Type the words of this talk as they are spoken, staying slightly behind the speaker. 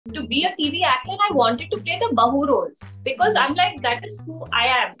to be a TV actor, I wanted to play the Bahu roles because I'm like, that is who I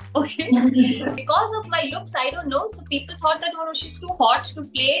am. Okay. Because of my looks, I don't know. So people thought that, oh, she's too hot to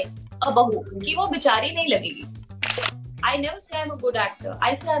play a Bahu. Ki wo bichari nahi lagegi. I never say I'm a good actor.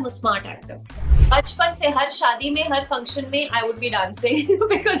 I say I'm a smart actor. बचपन से हर शादी में हर function में I would be dancing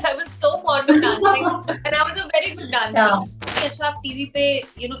because I was so fond of dancing and I was a very good dancer. अच्छा आप TV पे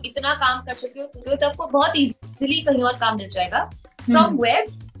इतना काम कर चुके हो तो आपको बहुत इजीली कहीं और काम मिल जाएगा from web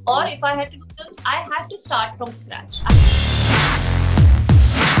or if I had to do films I had to start from scratch.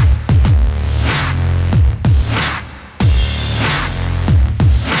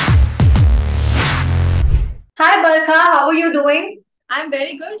 Hi Barkha, how are you doing? I'm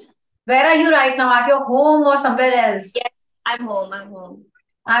very good. Where are you right now? At your home or somewhere else? Yes, I'm home.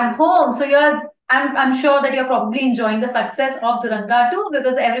 I'm home. So I'm sure that you're probably enjoying the success of Duranga too,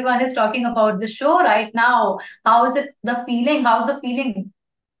 because everyone is talking about the show right now. How is it the feeling? How's the feeling?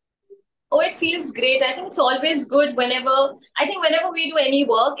 Oh, it feels great. I think it's always good whenever we do any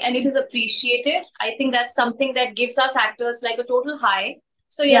work and it is appreciated. I think that's something that gives us actors like a total high.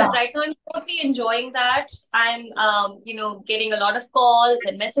 So yes, Yeah. right now I'm totally enjoying that. I'm, getting a lot of calls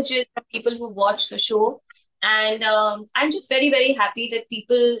and messages from people who watch the show. And I'm just very, very happy that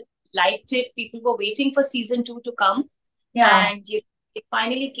people liked it. People were waiting for season 2 to come. Yeah. And it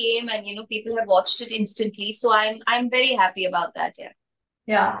finally came and, people have watched it instantly. So I'm very happy about that, yeah.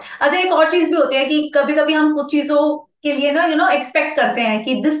 या अच्छा एक और चीज भी होती है कि कभी कभी हम कुछ चीजों के लिए ना एक्सपेक्ट करते हैं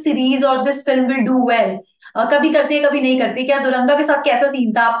कि दिस सीरीज और this film will do well, कभी करती है कभी नहीं करती. क्या दुरंगा के साथ कैसा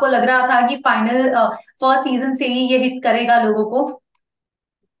सीन था? आपको लग रहा था कि फाइनल फर्स्ट सीजन से ही ये हिट करेगा लोगों को?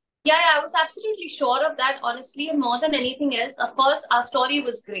 Yeah, I was absolutely sure of that, honestly. And more than anything else, of course, our story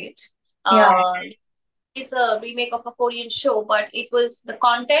was great. या It's a remake of a Korean show, but the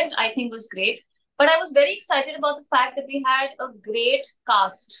content, I think, was great. But I was very excited about the fact that we had a great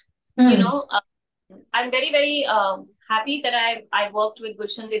cast. I'm very, very happy that I worked with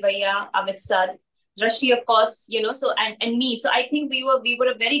Gulshan Devaya, Amit Sad, Drashti, of course, so and me. So I think we were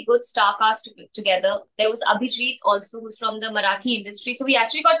a very good star cast together. There was Abhijit also, who's from the Marathi industry. So we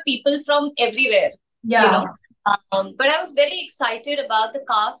actually got people from everywhere. Yeah. But I was very excited about the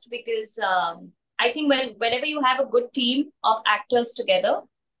cast because I think whenever you have a good team of actors together,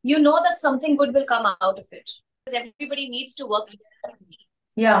 you know that something good will come out of it. Because everybody needs to work together.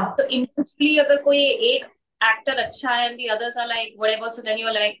 Yeah. So individually, अगर कोई एक actor अच्छा है and the others are like whatever, so then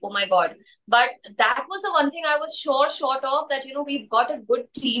you're like, oh my god. But that was the one thing I was short of, that we've got a good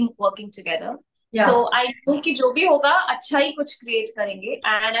team working together. Yeah. So I knew कि जो भी होगा अच्छा ही कुछ create करेंगे,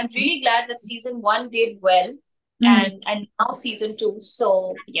 and I'm really glad that season 1 did well and now season 2.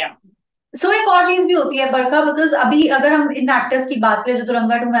 So yeah. सो एक और चीज भी होती है बरखा, बिकॉज अभी अगर हम इन एक्टर्स की बात करें जो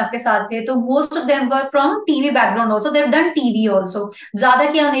दुरंगा 2 में आपके साथ थे, तो most of them were from TV background also. They've done TV also. ज्यादा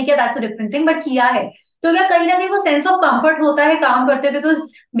किया नहीं किया, that's a different thing, but किया है. तो क्या कहीं ना कहीं वो सेंस ऑफ कंफर्ट होता है काम करते हुए, बिकॉज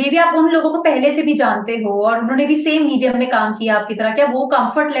मे बी आप उन लोगों को पहले से भी जानते हो और उन्होंने भी सेम मीडियम में काम किया आपकी तरह. क्या वो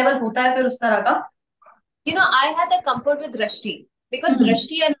कंफर्ट लेवल होता है फिर उस तरह का? I had that comfort with Drashti because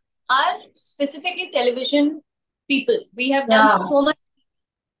Drashti and are specifically television people. We have done so much.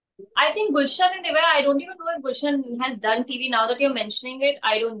 I think Gulshan and Devaya, I don't even know if Gulshan has done TV. Now that you're mentioning it,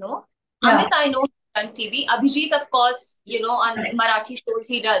 I don't know. Yeah. Amit, I know he's done TV. Abhijit, of course, on Marathi shows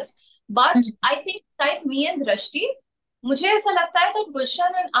he does. But I think besides me and Drashti, मुझे ऐसा लगता है that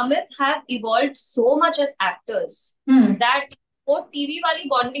Gulshan and Amit have evolved so much as actors that वो TV वाली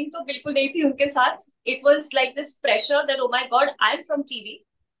bonding तो बिल्कुल नहीं थी उनके साथ. It was like this pressure that, oh my god, I'm from TV.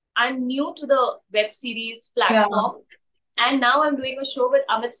 I'm new to the web series platform. Yeah. And now I'm doing a show with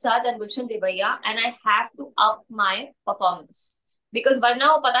Amit Sad and Gulshan Devaya, and I have to up my performance because वरना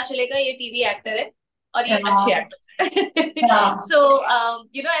वो पता चलेगा ये TV actor है और ये अच्छे actor है. So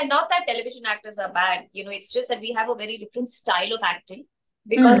and not that television actors are bad. It's just that we have a very different style of acting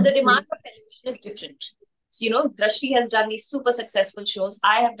because the demand for television is different. So Drashti has done these super successful shows.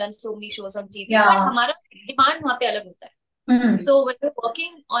 I have done so many shows on TV, but हमारा demand वहाँ पे अलग होता है. So when we're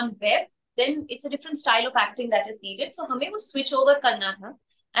working on web, then it's a different style of acting that is needed. So हमें वो switch over करना था.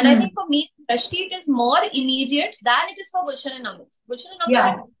 And I think for me, Drashti, it is more immediate than it is for Gulshan and Amit. Gulshan and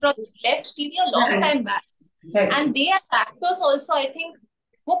Amit have left TV a long time back. Right. And they as actors also, I think,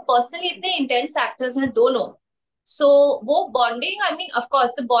 वो personally इतने intense actors हैं दोनों. So वो bonding, I mean, of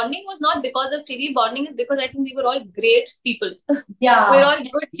course, the bonding was not because of TV. Bonding is because I think we were all great people. Yeah. We were all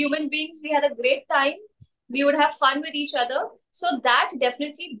good human beings. We had a great time. We would have fun with each other. So that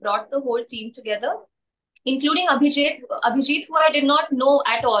definitely brought the whole team together, including Abhijit, who I did not know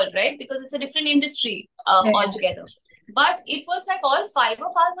at all, right? Because it's a different industry altogether. But it was like all 5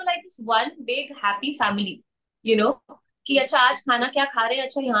 of us were like this one big happy family, कि अच्छा आज खाना क्या खा रहे हैं,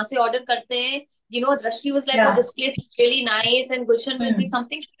 अच्छा यहाँ से ऑर्डर करते हैं. Drishti was like, oh, Yeah. this place is really nice, and Gulshan will see Hmm.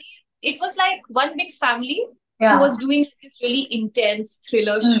 something. It was like one big family who Yeah. was doing this really intense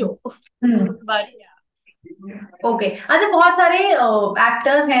thriller Hmm. show. Hmm. But yeah. Okay अच्छा बहुत सारे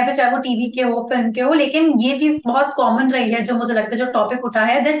actors हैं फिर चाहे वो TV के हो film के हो लेकिन ये चीज बहुत कॉमन रही है जो मुझे लगता है जो टॉपिक उठा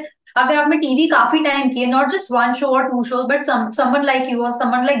है दैट अगर आपने टीवी काफी टाइम किया नॉट जस्ट वन शो और to shows but someone like you और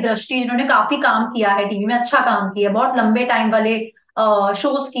समवन लाइक दृष्टि जिन्होंने काफी काम किया है टीवी में अच्छा काम किया है बहुत लंबे टाइम वाले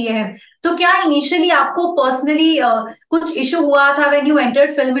शोज किए हैं तो क्या इनिशियली आपको पर्सनली कुछ इशू हुआ था when you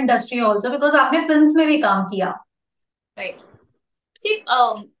entered film industry also because आपने फिल्म्स में भी काम किया Right. See,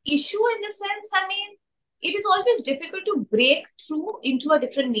 issue in the sense, I mean, it is always difficult to break through into a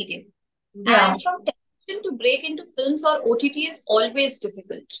different medium. या And from television to break into films or OTT is always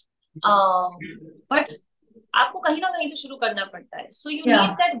difficult. But आपको कहीं ना कहीं तो शुरू करना पड़ता है. So you या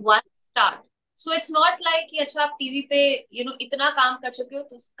need that one start. So it's not like कि अच्छा आप टीवी पे इतना काम कर चुके हो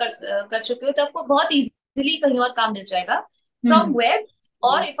तो कर चुके हो तो आपको बहुत इजीली कहीं और काम मिल जाएगा. From web,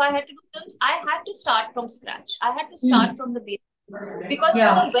 or if I had to do films, I had to start from scratch. I had to start from the basics. Because या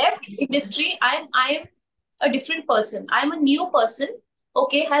for web industry, I am a different person. I am a new person,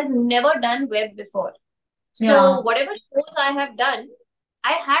 okay, has never done web before. So या whatever shows I have done,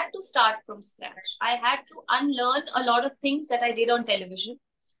 I had to start from scratch. I had to unlearn a lot of things that I did on television.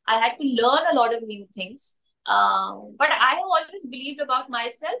 I had to learn a lot of new things. But I have always believed about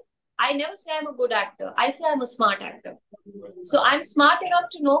myself. I never say I'm a good actor. I say I'm a smart actor. So I'm smart enough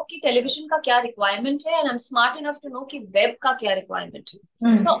to know कि television का क्या requirement है, and I'm smart enough to know कि web का क्या requirement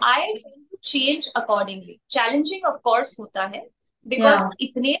है. So I tend to change accordingly. Challenging of course होता है because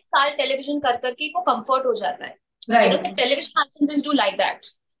इतने साल television कर करके को comfort हो जाता है. So television actors do like that.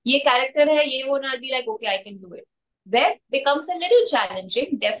 ये character है, ये वो, and I'll be like, okay, I can do it. Web becomes a little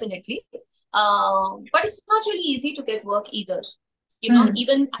challenging, definitely. But it's not really easy to get work either.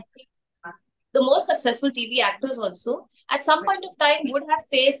 Even I think the most successful TV actors also at some point of time would have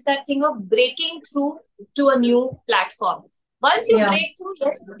faced that thing of breaking through to a new platform. Once you break through,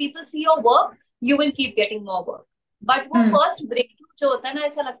 yes, people see your work, you will keep getting more work. But वो first breakthrough जो होता है ना,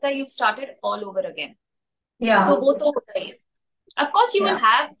 ऐसा लगता है you've started all over again. So वो तो होता ही है. Of course, you will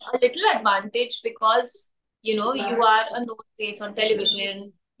have a little advantage because you are a known face on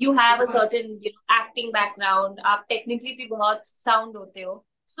television. You have a certain acting background. आप technically भी बहुत sound होते हो.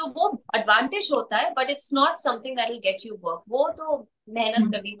 So वो advantage होता है, but it's not something that will get you work. वो तो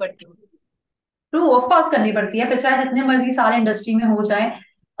मेहनत करनी पड़ती है. ट्रू ऑफ कोर्स करनी पड़ती है फिर चाहे जितने मर्जी साल इंडस्ट्री में हो जाए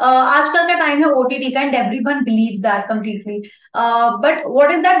आजकल का टाइम है ओटीटी का and everyone believes that completely but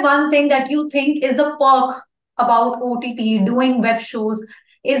what is that one thing that you think is a Perk about OTT doing web shows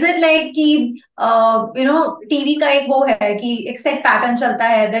is it like कि टीवी का एक वो है कि एक सेट पैटर्न चलता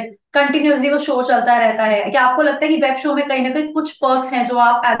है दैट कंटिन्यूसली वो शो चलता रहता है क्या आपको लगता है कि वेब शो में कहीं ना कहीं कुछ पर्क्स हैं जो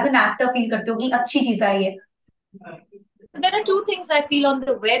आप एज एन एक्टर फील करते हो कि अच्छी चीज आई है There are two things I feel on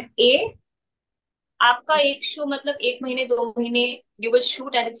the web. A, आपका एक शो मतलब 1 महीने 2 महीने you will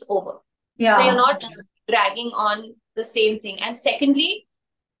shoot and it's over. So you're not dragging on the same thing. And secondly,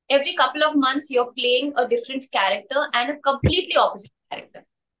 every couple of months you're playing a different character and a completely opposite character.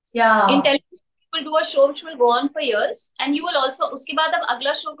 In television, you will do a show which will go on for years, and you will also उसके बाद अब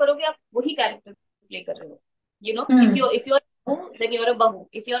अगला show करोगे आप वही character play कर रहे हो. If you're a bahu, then you're a bahu.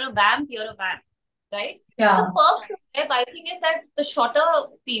 If you're a vamp, you're a vamp, right? So the perk of web, I think, is that the shorter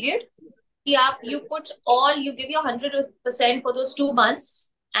period. You give your 100% for those 2 months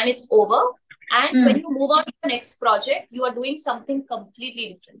and it's over. And when you move on to the next project, you are doing something completely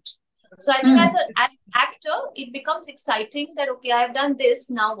different. So I think as an actor, it becomes exciting that, okay, I have done this,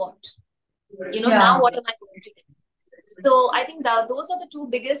 now what? Now what am I going to do? So I think those are the two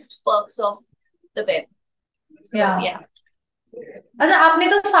biggest perks of the web. So, yeah. अच्छा आपने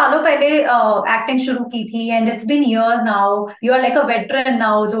तो सालों पहले acting शुरू की थी and it's been years now you are like a veteran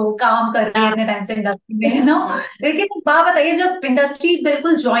now जो काम कर रही है इतने टाइम से इंडस्ट्री में ना लेकिन एक बात बताइए जब इंडस्ट्री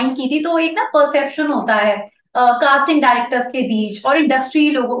बिल्कुल ज्वाइन की थी तो एक ना परसेप्शन होता है कास्टिंग डायरेक्टर्स के बीच और इंडस्ट्री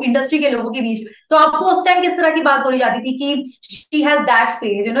के लोगों के बीच तो आपको उस टाइम किस तरह की बात बोली जाती थी कि शी हैज दैट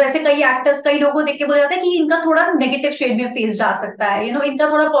फेस ऐसे कई एक्टर्स कई लोगों को देख के बोला जाता है कि इनका थोड़ा नेगेटिव शेड में फेस जा सकता है इनका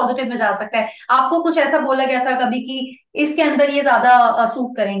थोड़ा पॉजिटिव में जा सकता है आपको कुछ ऐसा बोला गया था कभी कि इसके अंदर ये ज्यादा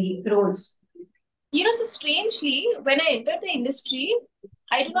सूट करेंगी roles So strangely, when I entered the industry,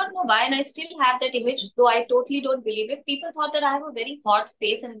 I do not know why, and I still have that image, though I totally don't believe it. People thought that I have a very hot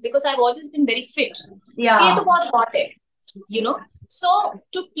face, and because I've always been very fit. So ये तो बहुत hot है, So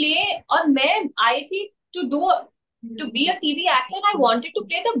to play on men, I think to do to be a TV actor, and I wanted to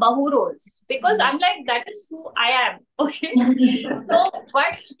play the Bahu roles because I'm like, that is who I am. Okay. So,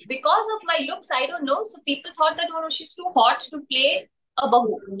 but because of my looks, I don't know. So people thought that, oh, she's too hot to play a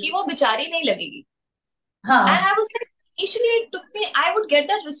Bahu. कि वो बिचारी नहीं लगेगी. And I was like, initially it took me, I would get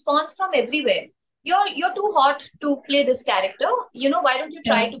that response from everywhere. You're too hot to play this character. You know, why don't you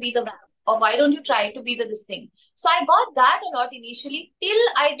try to be the man? Or why don't you try to be this thing? So I got that a lot initially till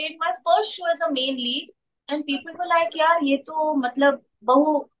I did my first show as a main lead. And people were like, यार ये तो मतलब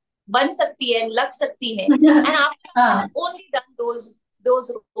बहू बन सकती है, लग सकती है. And after that, I've only done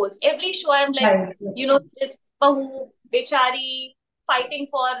those roles. Every show I'm like, you know, this bahu, bechari, fighting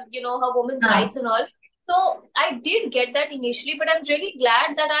for, you know, her women's rights and all. So I did get that initially, but I'm really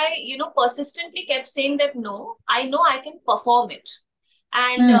glad that I, you know, persistently kept saying that no, I know I can perform it.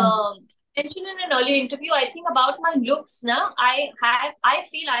 And mentioned in an earlier interview, I think about my looks now, I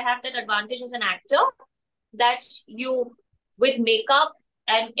feel I have that advantage as an actor that you, with makeup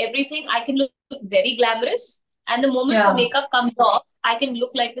and everything, I can look very glamorous. And the moment the makeup comes off, I can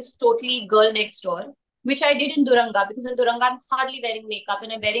look like this totally girl next door, which I did in Duranga, because in Duranga, I'm hardly wearing makeup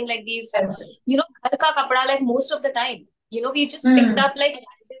and I'm wearing like these, you know, ghar ka kapda like most of the time. You know, we just picked up like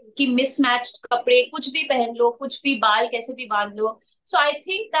ki mismatched kapde, kuch bhi pehen lo, kuch bhi baal kaise bhi baandh lo. So I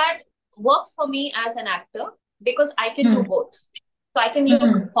think that works for me as an actor because I can do both. So I can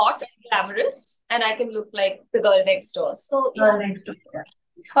look hot and glamorous, and I can look like the girl next door. So girl next door.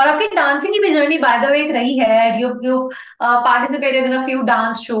 और आपकी dancing की भी journey by the way एक रही है. You participated in a few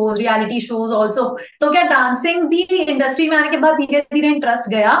dance shows, reality shows also. तो क्या dancing भी इंडस्ट्री में आने के बाद धीरे धीरे इंटरेस्ट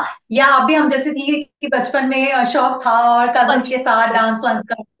गया, या आप भी हम जैसे थी कि बचपन में शौक था और कजन्स के साथ डांस वांस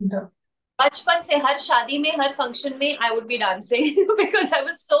का? बचपन से हर शादी में, हर फंक्शन में I would be dancing because I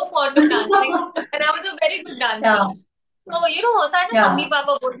was so fond of dancing and I was a very good dancer. तो यू नो होता है ना, मम्मी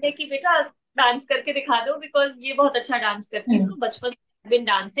पापा बोलते हैं कि बेटा डांस करके दिखा दो बिकॉज ये बहुत अच्छा डांस करती है. सो बचपन been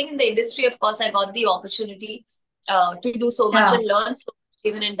dancing in the industry. Of course, I got the opportunity to do so much and learn so much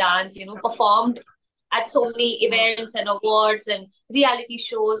even in dance, you know, performed at so many events and awards and reality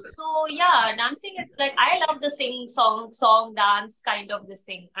shows. So yeah, dancing is like, I love the song, dance kind of this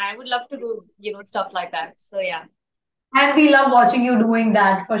thing. I would love to do, you know, stuff like that. So yeah. And we love watching you doing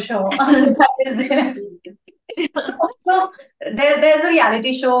that for sure. That is there. So there's a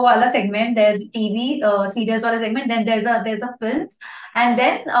reality show wala segment, there's a TV series wala segment, then there's a films, and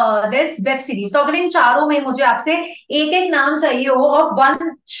then there's web series. तो अगर इन चारों में मुझे आपसे एक एक नाम चाहिए हो of one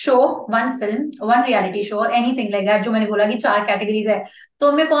show, one film, one reality show or anything like that, जो मैंने बोला कि 4 कैटेगरीज है, तो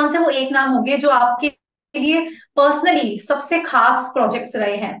उनमें कौन से वो एक नाम होंगे जो आपके लिए पर्सनली सबसे खास प्रोजेक्ट्स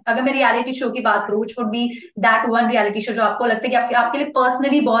रहे हैं? अगर मैं रियलिटी शो की बात करूं, which would be that one reality show जो आपको लगता है कि आपके लिए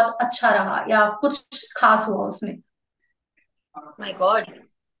पर्सनली बहुत अच्छा रहा या कुछ खास हुआ उसमें? My God.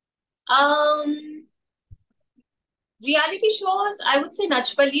 Reality shows, I would say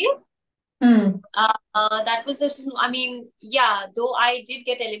Nachpali. That was just, I mean, yeah, though I did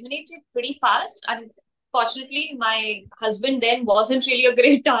get eliminated pretty fast. Unfortunately, my husband then wasn't really a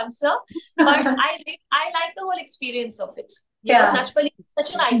great dancer, but I like the whole experience of it. You know, Nachpali is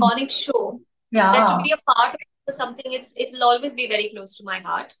such an iconic show that to be a part of something, it'll always be very close to my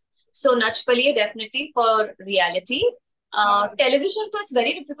heart. So Nachpali definitely for reality. Television, so it's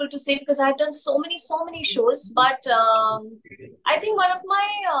very difficult to say because I've done so many shows, but I think one of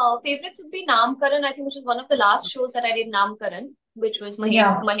my favorites would be Namkaran. I think which was one of the last shows that I did, Namkaran, which was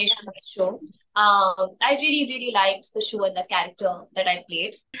Mahesh's show. I really liked the show and the character that I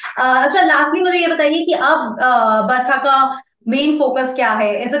played. अच्छा, lastly मुझे ये बताइए कि अब बरखा का main focus क्या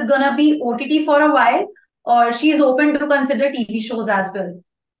है? Is it gonna be OTT for a while, or she is open to consider TV shows as well?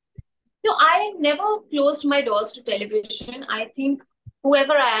 No, I never closed my doors to television. I think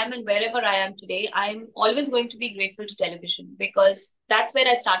whoever I am and wherever I am today, I'm always going to be grateful to television because that's where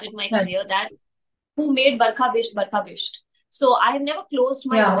I started my career. That who made Barkha Bisht. So I have never closed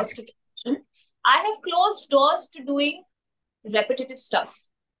my doors to television. I have closed doors to doing repetitive stuff.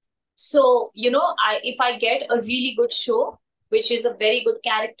 So, you know, if I get a really good show, which is a very good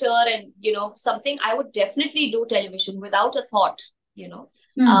character and, you know, something, I would definitely do television without a thought, you know.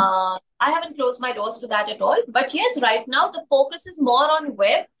 I haven't closed my doors to that at all. But yes, right now the focus is more on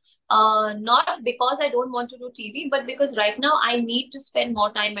web. Not because I don't want to do TV, but because right now I need to spend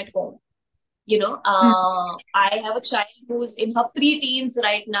more time at home. You know, I have a child who's in her pre-teens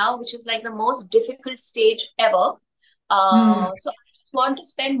right now, which is like the most difficult stage ever. So I just want to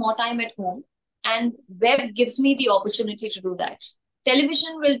spend more time at home, and web gives me the opportunity to do that.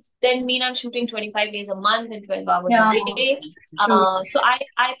 Television will then mean I'm shooting 25 days a month and 12 hours a day. So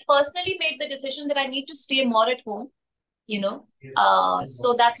I personally made the decision that I need to stay more at home, you know.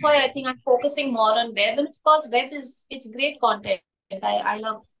 So that's why I think I'm focusing more on web, and of course, it's great content. I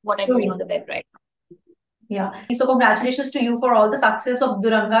love what I'm doing on the web right now. Yeah. So congratulations to you for all the success of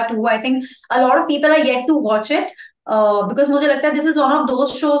Duranga 2. I think a lot of people are yet to watch it because मुझे लगता है this is one of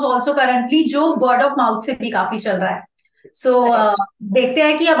those shows also currently जो word of mouth से भी काफी चल रहा है. So देखते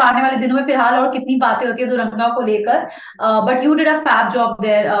हैं कि अब आने वाले दिनों में फिलहाल और कितनी बातें होती है दुरंगा को लेकर. But you did a fab job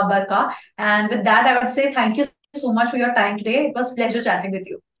there, Barkha. And with that, I would say thank you so much for your time today. It was a pleasure chatting with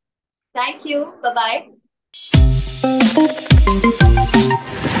you. Thank you. Bye-bye.